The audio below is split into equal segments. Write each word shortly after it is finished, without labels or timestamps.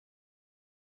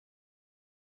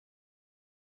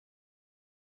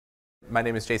My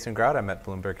name is Jason Grout. I'm at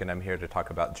Bloomberg, and I'm here to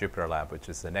talk about JupyterLab, which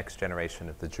is the next generation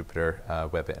of the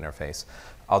Jupyter web interface.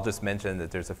 I'll just mention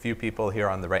that there's a few people here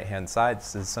on the right-hand side.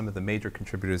 This is some of the major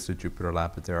contributors to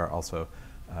JupyterLab, but there are also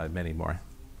many more.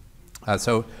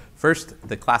 So first,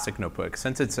 the classic notebook.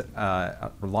 Since its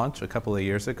launch a couple of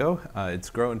years ago, it's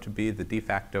grown to be the de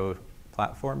facto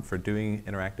platform for doing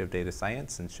interactive data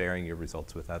science and sharing your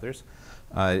results with others.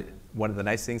 One of the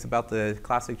nice things about the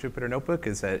classic Jupyter Notebook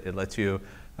is that it lets you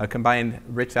combine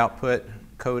rich output,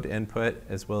 code input,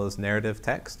 as well as narrative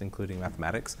text, including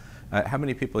mathematics. How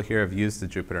many people here have used the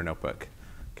Jupyter Notebook?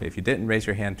 Okay, if you didn't raise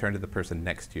your hand, turn to the person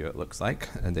next to you, it looks like,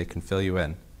 and they can fill you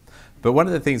in. But one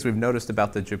of the things we've noticed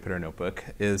about the Jupyter Notebook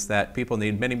is that people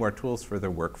need many more tools for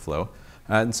their workflow.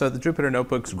 And so the Jupyter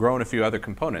Notebook's grown a few other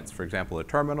components, for example, a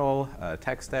terminal, a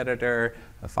text editor,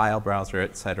 a file browser,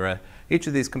 et cetera. Each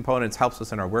of these components helps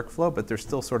us in our workflow, but they're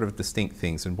still sort of distinct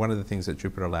things. And one of the things that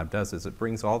JupyterLab does is it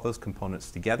brings all those components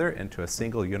together into a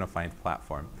single unified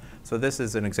platform. So this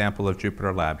is an example of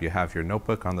JupyterLab. You have your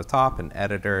notebook on the top, an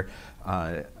editor,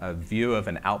 a view of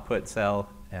an output cell,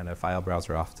 and a file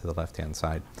browser off to the left-hand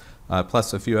side,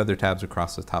 plus a few other tabs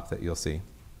across the top that you'll see.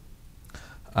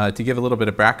 To give a little bit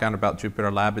of background about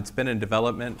JupyterLab, it's been in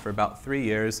development for about 3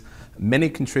 years. Many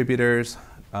contributors,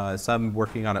 some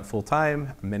working on it full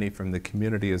time, many from the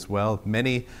community as well.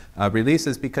 Many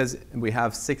releases because we've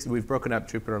broken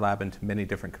up JupyterLab into many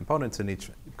different components, and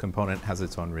each component has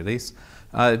its own release.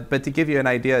 But to give you an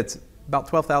idea, it's about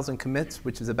 12,000 commits,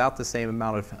 which is about the same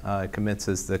amount of commits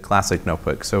as the classic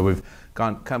notebook. So we've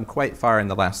come quite far in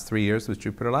the last 3 years with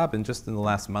JupyterLab, and just in the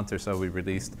last month or so we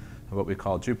released what we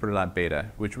call JupyterLab Beta,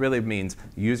 which really means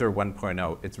user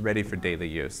 1.0. It's ready for daily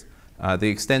use. The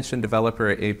extension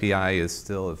developer API is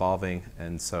still evolving,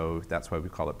 and so that's why we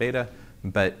call it beta.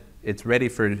 But it's ready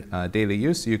for daily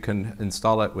use. You can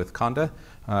install it with Conda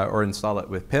or install it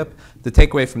with pip. The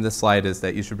takeaway from this slide is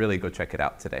that you should really go check it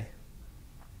out today.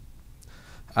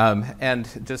 And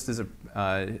just as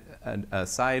an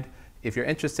aside, if you're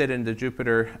interested in the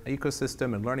Jupyter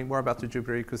ecosystem and learning more about the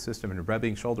Jupyter ecosystem and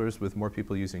rubbing shoulders with more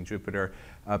people using Jupyter,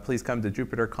 please come to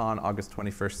JupyterCon August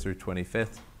 21st through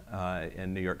 25th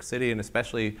in New York City. And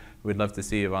especially, we'd love to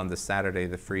see you on this Saturday,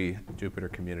 the free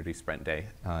Jupyter Community Sprint Day,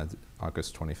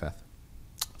 August 25th.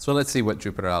 So let's see what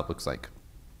JupyterLab looks like.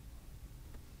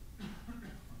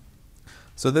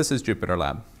 So this is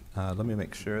JupyterLab. Let me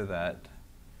make sure that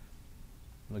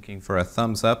looking for a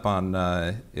thumbs up on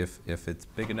if it's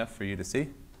big enough for you to see.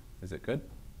 Is it good?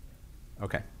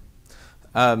 OK.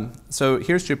 So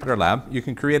here's JupyterLab. You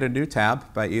can create a new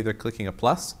tab by either clicking a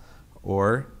plus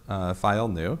or File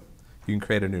New. You can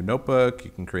create a new notebook.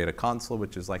 You can create a console,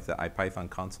 which is like the IPython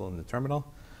console in the terminal.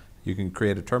 You can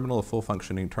create a terminal, a full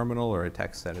functioning terminal, or a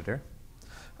text editor.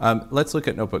 Let's look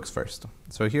at notebooks first.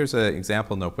 So here's an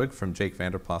example notebook from Jake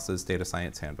Vanderplas's Data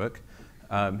Science Handbook.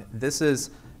 This is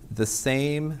the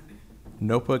same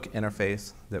notebook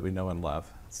interface that we know and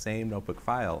love, same notebook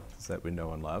files that we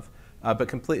know and love, but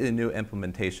completely new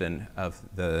implementation of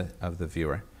the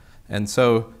viewer. And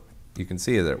so you can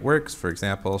see that it works. For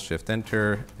example,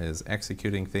 Shift-Enter is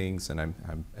executing things, and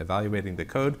I'm evaluating the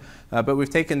code. But we've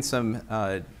taken some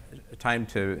time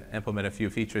to implement a few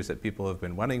features that people have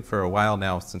been wanting for a while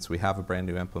now, since we have a brand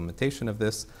new implementation of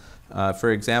this.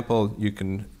 For example, you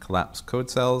can collapse code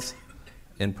cells,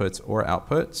 inputs or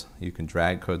outputs. You can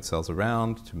drag code cells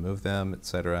around to move them, et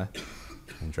cetera,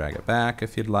 and drag it back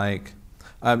if you'd like.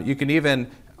 You can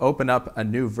even open up a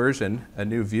new version, a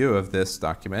new view of this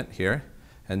document here,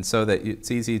 and so that it's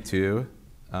easy to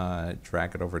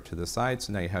drag it over to the side.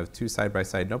 So now you have two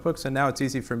side-by-side notebooks, and now it's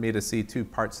easy for me to see two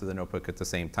parts of the notebook at the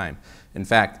same time. In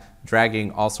fact,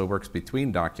 dragging also works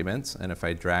between documents, and if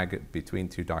I drag it between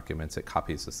two documents, it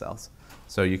copies the cells.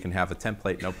 So you can have a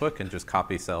template notebook and just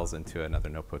copy cells into another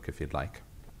notebook if you'd like.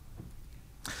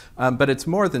 But it's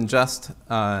more than just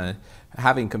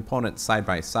having components side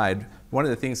by side. One of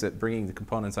the things that bringing the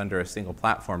components under a single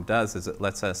platform does is it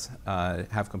lets us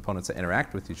have components that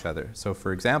interact with each other. So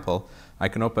for example, I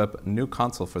can open up a new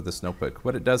console for this notebook.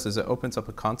 What it does is it opens up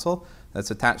a console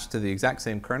that's attached to the exact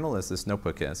same kernel as this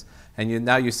notebook is. And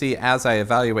now you see, as I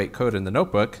evaluate code in the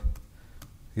notebook,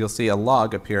 you'll see a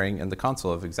log appearing in the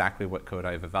console of exactly what code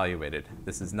I've evaluated.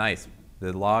 This is nice.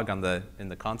 The log in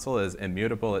the console is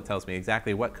immutable. It tells me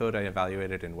exactly what code I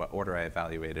evaluated and what order I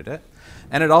evaluated it.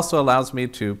 And it also allows me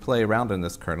to play around in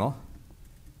this kernel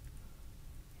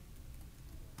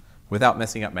without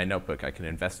messing up my notebook. I can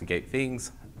investigate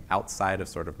things outside of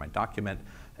sort of my document.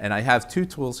 And I have two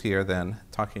tools here then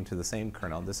talking to the same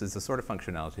kernel. This is the sort of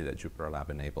functionality that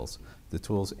JupyterLab enables, the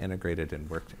tools integrated and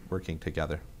working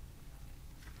together.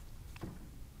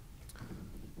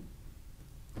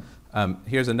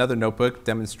 Here's another notebook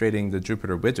demonstrating the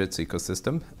Jupyter Widgets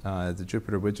ecosystem. The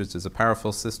Jupyter Widgets is a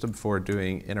powerful system for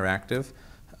doing interactive,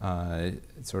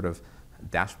 sort of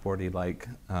dashboardy-like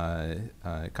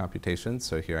computations.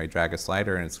 So here I drag a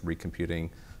slider and it's recomputing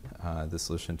the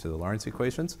solution to the Lorentz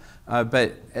equations.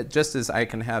 But just as I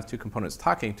can have two components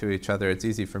talking to each other, it's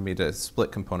easy for me to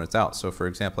split components out. So for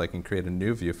example, I can create a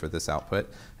new view for this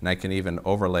output, and I can even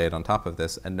overlay it on top of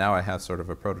this. And now I have sort of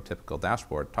a prototypical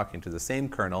dashboard talking to the same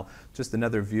kernel, just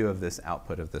another view of this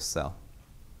output of this cell.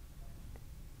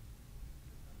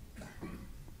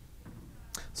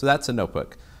 So that's a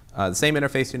notebook. The same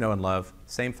interface you know and love,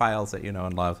 same files that you know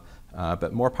and love,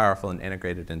 but more powerful and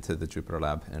integrated into the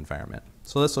JupyterLab environment.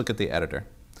 So let's look at the editor.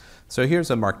 So here's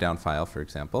a markdown file, for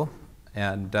example.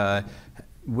 And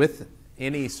with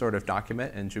any sort of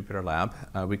document in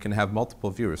JupyterLab, we can have multiple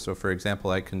viewers. So for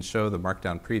example, I can show the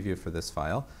markdown preview for this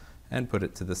file and put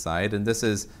it to the side. And this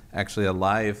is actually a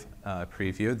live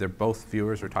preview. They're both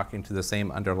viewers are talking to the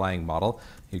same underlying model.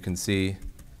 You can see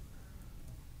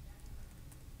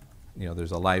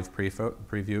there's a live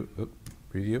preview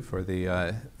for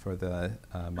the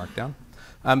markdown.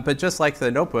 But just like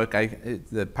the notebook,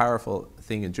 the powerful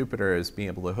thing in Jupyter is being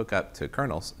able to hook up to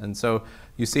kernels. And so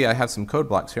you see I have some code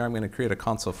blocks here. I'm going to create a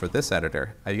console for this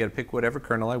editor. I get to pick whatever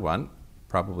kernel I want,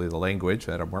 probably the language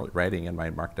that I'm writing in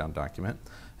my markdown document.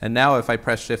 And now if I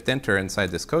press Shift-Enter inside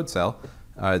this code cell,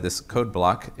 this code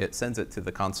block, it sends it to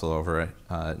the console over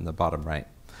in the bottom right.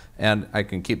 And I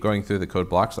can keep going through the code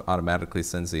blocks. It automatically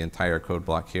sends the entire code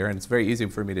block here. And it's very easy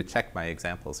for me to check my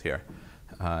examples here.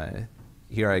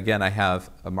 Here again, I have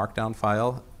a markdown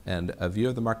file and a view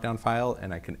of the markdown file,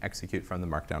 and I can execute from the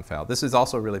markdown file. This is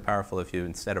also really powerful if you,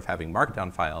 instead of having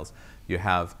markdown files, you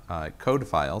have code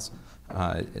files.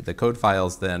 The code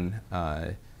files then,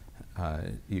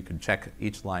 you can check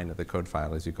each line of the code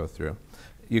file as you go through.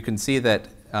 You can see that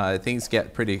things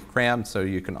get pretty crammed, so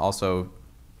you can also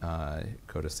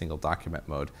go to single document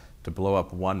mode to blow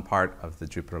up one part of the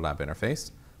JupyterLab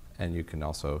interface, and you can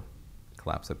also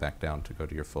collapse it back down to go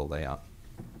to your full layout.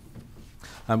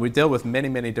 We deal with many,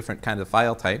 many different kinds of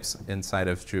file types inside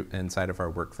of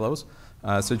our workflows.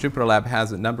 So JupyterLab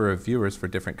has a number of viewers for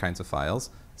different kinds of files.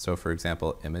 So for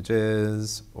example,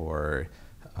 images or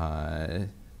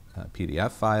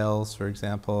PDF files, for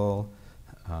example.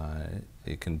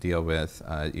 It can deal with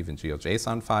even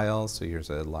GeoJSON files. So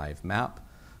here's a live map.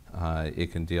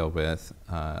 It can deal with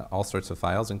all sorts of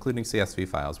files, including CSV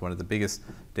files. One of the biggest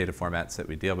data formats that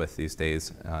we deal with these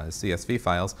days is CSV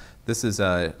files. This is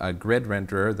a grid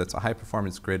renderer that's a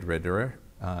high-performance grid renderer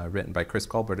written by Chris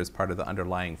Colbert as part of the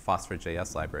underlying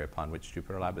Phosphor.js library upon which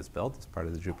JupyterLab is built as part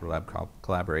of the JupyterLab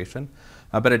collaboration.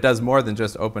 But it does more than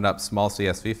just open up small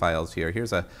CSV files here.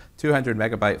 Here's a 200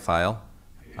 megabyte file,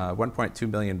 1.2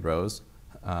 million rows.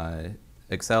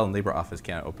 Excel and LibreOffice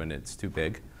can't open it, it's too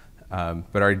big.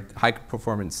 But our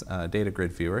high-performance data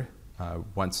grid viewer,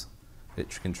 once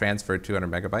it can transfer 200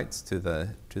 megabytes to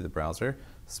the browser,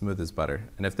 smooth as butter.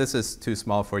 And if this is too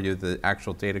small for you, the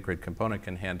actual data grid component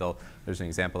can handle, there's an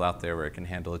example out there where it can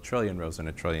handle 1 trillion rows and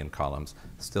 1 trillion columns.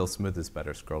 Still smooth as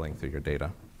butter scrolling through your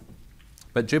data.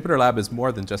 But JupyterLab is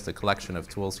more than just a collection of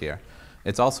tools here.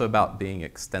 It's also about being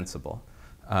extensible.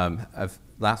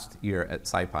 Last year at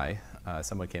SciPy,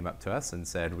 someone came up to us and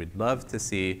said, we'd love to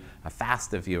see a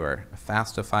FASTA viewer, a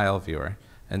FASTA file viewer.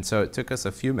 And so it took us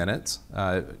a few minutes,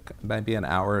 maybe an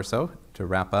hour or so, to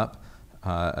wrap up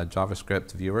a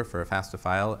JavaScript viewer for a FASTA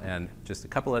file and just a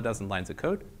couple of dozen lines of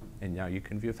code. And now you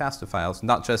can view FASTA files,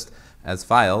 not just as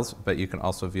files, but you can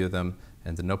also view them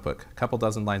in the notebook. A couple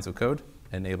dozen lines of code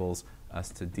enables us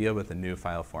to deal with a new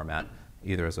file format,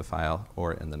 either as a file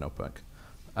or in the notebook.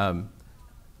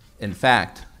 In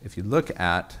fact, if you look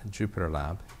at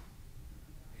JupyterLab,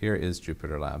 here is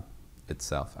JupyterLab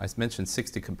itself. I mentioned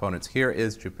 60 components. Here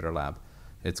is JupyterLab.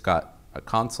 It's got a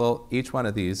console. Each one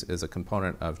of these is a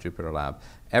component of JupyterLab.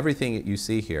 Everything that you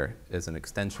see here is an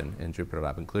extension in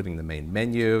JupyterLab, including the main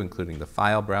menu, including the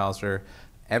file browser,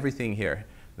 everything here.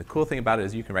 The cool thing about it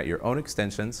is you can write your own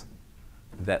extensions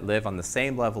that live on the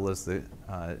same level as the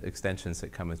extensions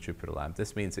that come with JupyterLab.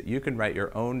 This means that you can write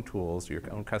your own tools, your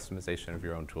own customization of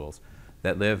your own tools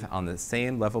that live on the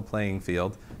same level playing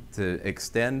field to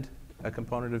extend a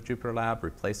component of JupyterLab,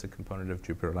 replace a component of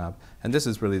JupyterLab. And this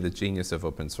is really the genius of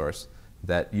open source,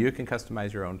 that you can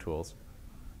customize your own tools.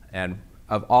 And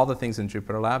of all the things in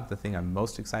JupyterLab, the thing I'm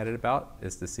most excited about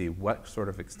is to see what sort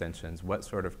of extensions, what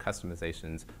sort of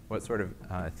customizations, what sort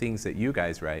of things that you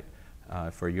guys write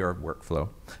for your workflow.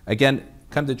 Again,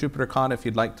 come to JupyterCon if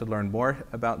you'd like to learn more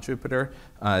about Jupyter.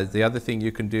 The other thing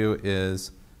you can do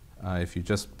is if you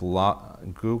just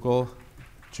Google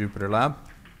JupyterLab,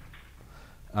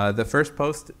 The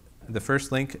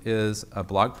first link is a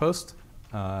blog post.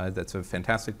 That's a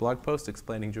fantastic blog post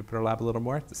explaining JupyterLab a little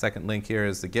more. The second link here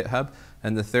is the GitHub.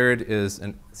 And the third is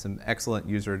some excellent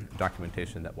user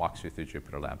documentation that walks you through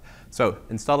JupyterLab. So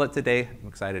install it today. I'm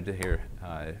excited to hear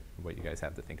what you guys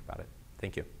have to think about it.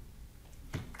 Thank you.